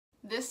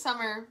this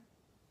summer,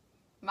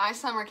 my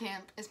summer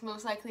camp is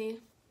most likely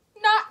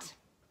not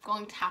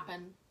going to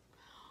happen,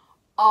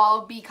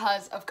 all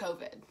because of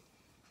COVID.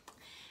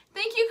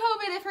 Thank you,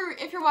 COVID,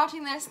 if you're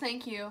watching this.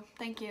 Thank you.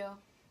 Thank you.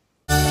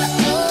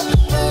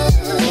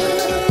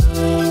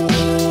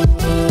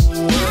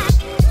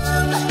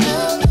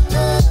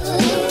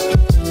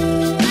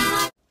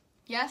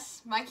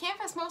 Yes, my camp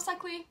is most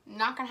likely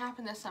not going to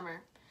happen this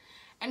summer.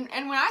 And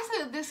when I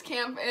say that this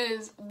camp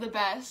is the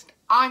best,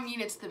 I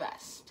mean it's the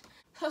best.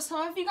 So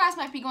some of you guys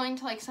might be going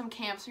to like some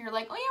camps where you're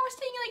like, oh yeah, we're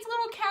staying in like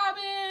little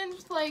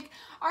cabins, like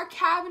our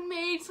cabin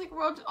mates, like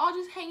we're all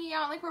just hanging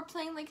out, like we're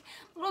playing like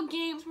little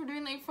games, we're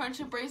doing like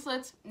friendship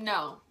bracelets.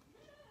 No,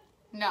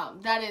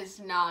 that's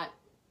not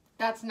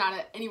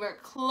anywhere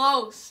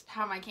close to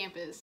how my camp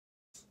is.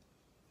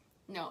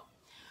 No,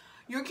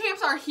 your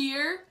camps are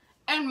here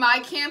and my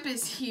camp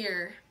is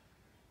here.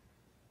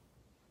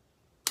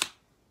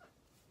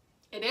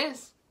 It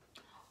is.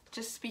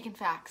 Just speaking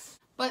facts.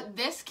 But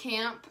this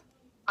camp,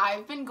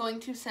 I've been going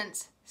to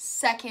since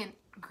second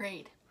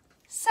grade.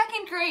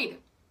 Second grade.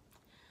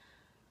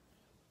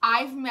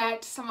 I've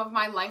met some of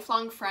my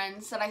lifelong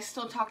friends that I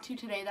still talk to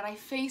today, that I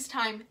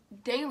FaceTime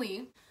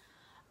daily.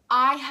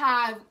 I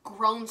have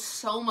grown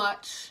so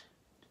much.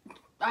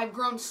 I've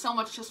grown so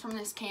much just from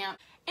this camp.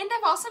 And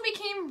I've also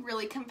became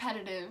really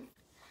competitive.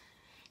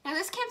 Now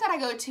this camp that I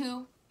go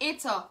to,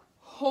 it's a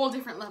whole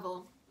different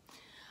level.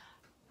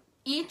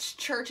 Each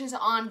church is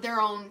on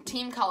their own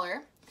team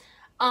color.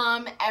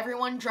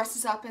 Everyone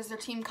dresses up as their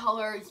team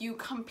color. You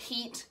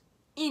compete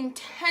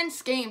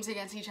intense games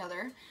against each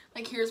other.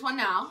 Like here's one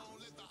now.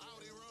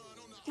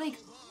 Like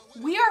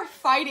we are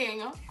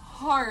fighting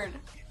hard.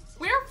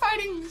 We are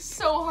fighting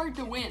so hard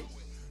to win.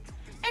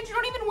 And you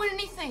don't even win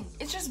anything.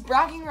 It's just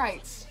bragging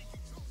rights.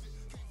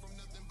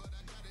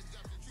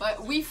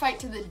 But we fight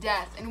to the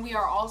death, and we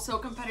are all so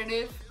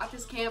competitive at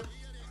this camp.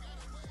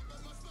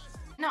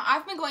 Now,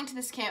 I've been going to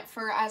this camp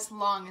for as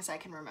long as I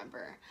can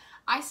remember.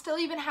 I still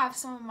even have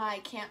some of my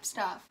camp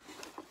stuff.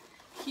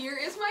 Here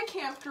is my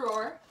camp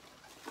drawer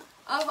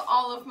of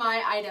all of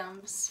my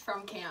items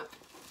from camp.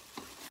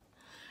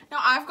 Now,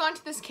 I've gone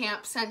to this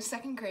camp since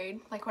second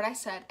grade, like what I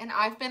said, and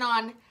I've been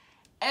on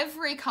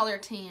every color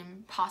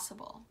team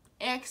possible,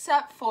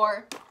 except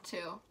for 2.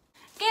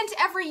 And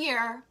every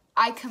year,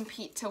 I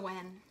compete to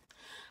win.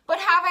 But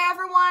have I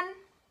ever won?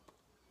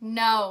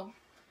 No.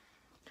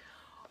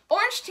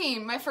 Orange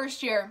team, my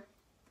first year,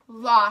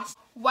 lost.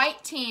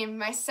 White team,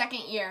 my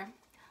second year,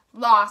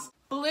 lost.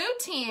 Blue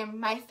team,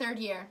 my third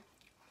year,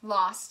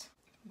 lost.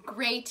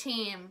 Gray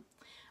team,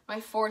 my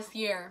fourth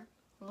year,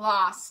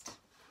 lost.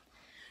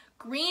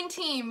 Green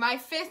team, my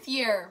 5th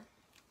year,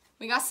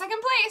 we got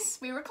second place,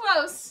 we were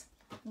close,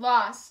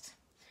 lost.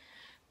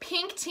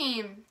 Pink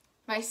team,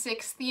 my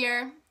 6th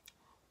year,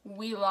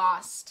 we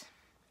lost.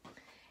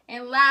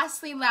 And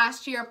lastly,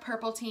 last year,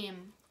 purple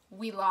team,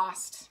 we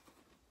lost.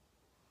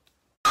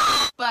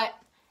 But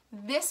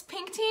this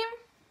pink team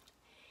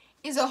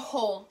is a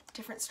whole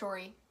different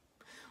story.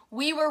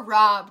 We were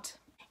robbed.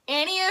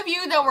 Any of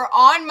you that were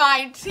on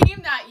my team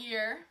that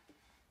year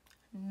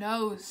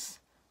knows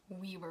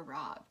we were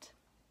robbed.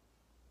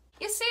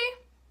 You see,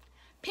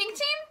 pink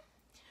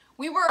team,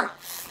 we were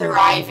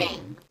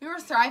thriving. We were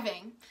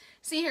thriving.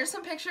 See, here's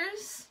some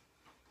pictures.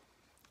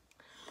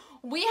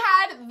 We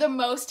had the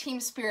most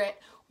team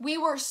spirit. We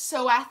were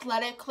so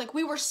athletic, like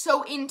we were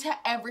so into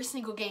every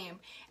single game,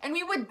 and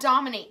we would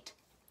dominate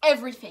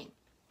everything.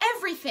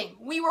 Everything.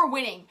 We were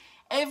winning.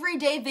 Every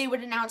day they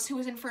would announce who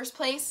was in first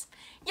place.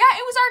 Yeah,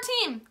 it was our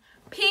team.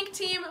 Pink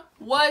team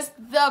was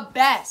the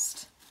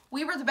best.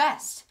 We were the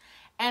best.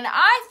 And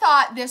I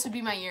thought this would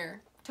be my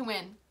year to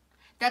win.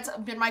 That's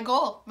been my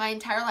goal my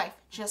entire life,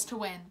 just to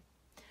win.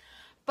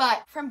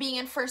 But from being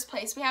in first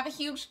place, we have a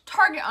huge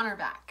target on our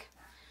back.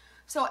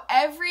 So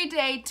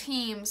everyday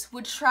teams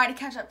would try to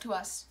catch up to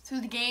us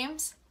through the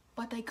games,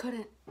 but they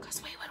couldn't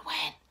because we would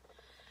win.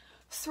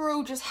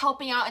 Through just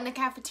helping out in the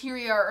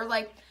cafeteria or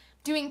like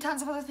doing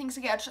tons of other things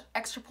to get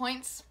extra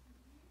points.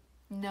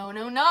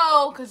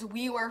 No, because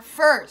we were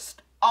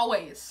first,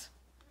 always.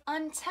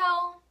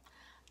 Until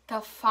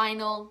the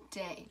final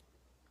day.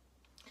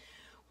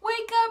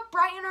 Wake up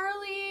bright and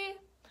early.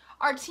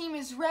 Our team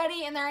is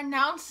ready and they're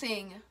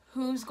announcing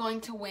who's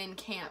going to win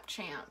Camp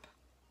Champ.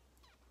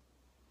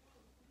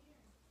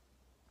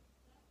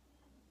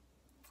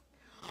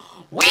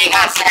 We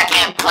got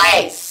second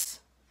place!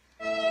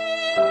 Pink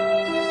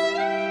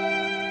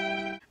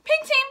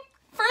team,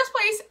 first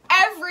place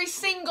every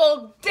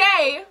single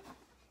day,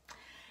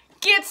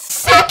 gets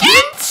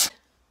second!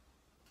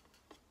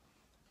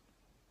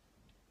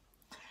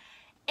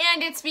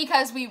 And it's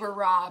because we were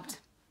robbed.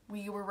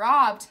 We were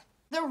robbed.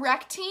 The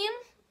rec team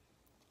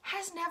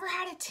has never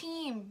had a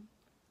team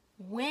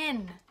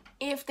win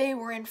if they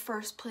were in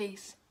first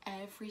place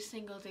every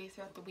single day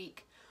throughout the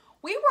week.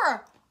 We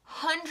were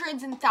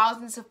hundreds and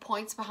thousands of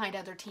points behind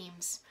other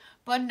teams.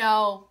 But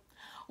no,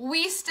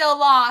 we still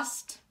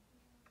lost.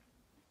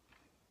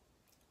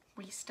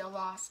 We still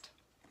lost.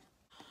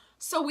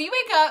 So we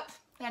wake up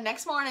that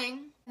next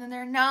morning and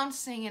they're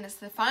announcing and it's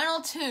the final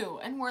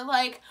 2 and we're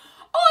like,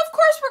 oh, of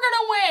course we're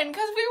gonna win,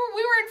 because we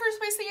were in first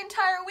place the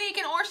entire week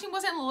and Orange team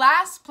was in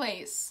last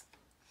place.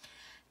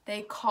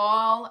 They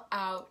call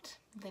out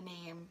the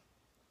name.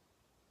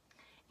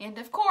 And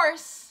of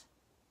course,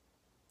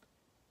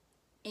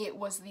 it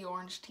was the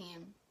Orange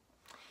team.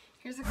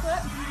 Here's a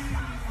clip.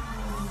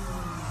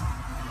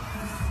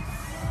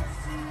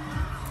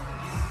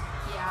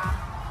 Yeah.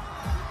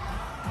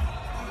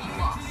 We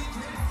lost.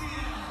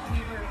 We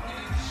were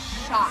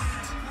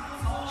shocked.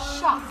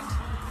 Shocked.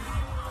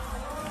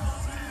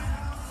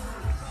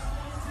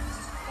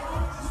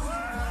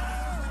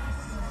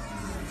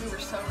 We were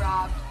so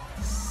robbed.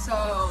 So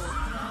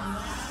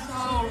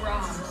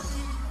robbed.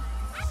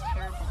 It's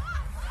terrible.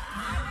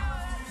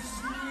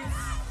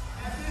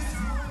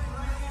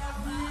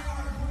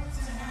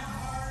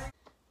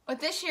 But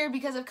this year,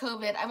 because of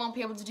COVID, I won't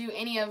be able to do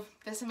any of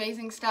this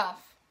amazing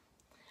stuff.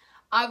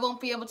 I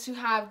won't be able to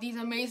have these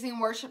amazing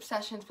worship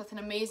sessions with an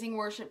amazing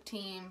worship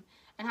team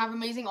and have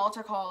amazing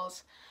altar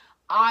calls.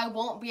 I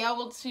won't be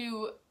able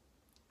to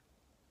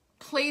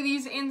play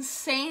these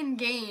insane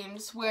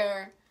games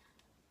where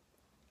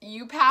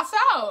you pass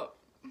out,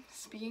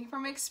 speaking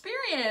from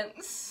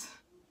experience,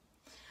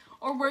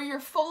 or where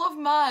you're full of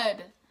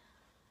mud.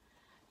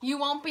 You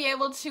won't be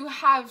able to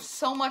have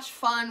so much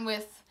fun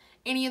with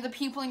any of the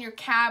people in your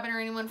cabin or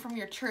anyone from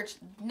your church.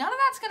 None of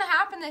that's going to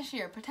happen this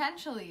year,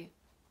 potentially.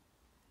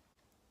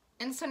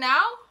 And so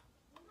now,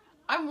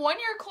 I'm 1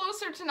 year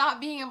closer to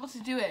not being able to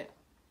do it.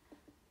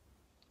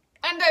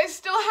 And I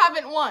still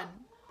haven't won.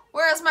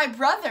 Whereas my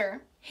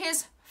brother,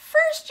 his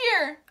first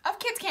year of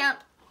kids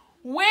camp,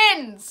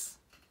 wins.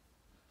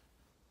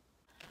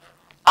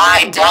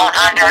 I don't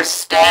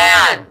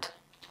understand.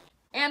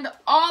 And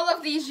all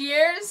of these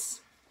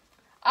years,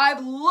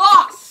 I've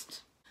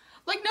lost.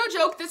 Like, no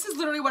joke, this is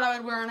literally what I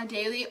would wear on a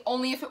daily,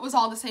 only if it was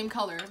all the same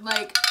color.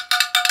 Like,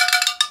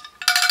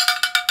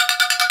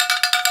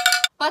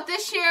 but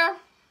this year,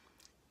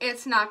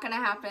 it's not gonna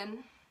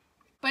happen.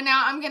 But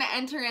now I'm gonna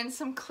enter in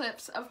some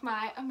clips of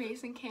my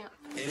amazing camp.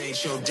 It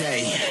ain't your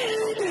day.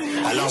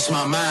 I lost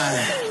my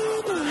mind.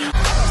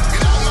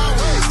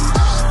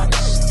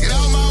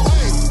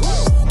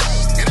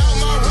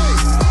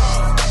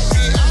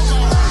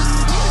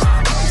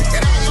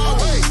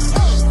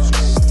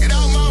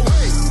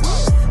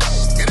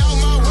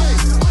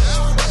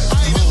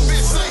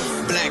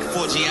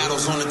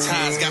 On the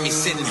ties got me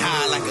sitting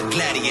high like a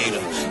gladiator.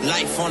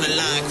 Life on the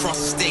line, cross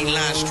the state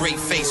line, straight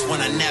face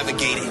when I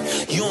navigate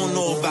it. You don't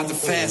know about the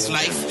fast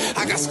life.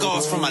 I got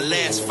scars from my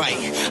last fight.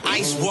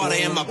 Ice water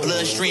in my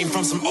bloodstream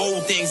from some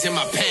old things in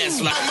my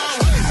past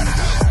life.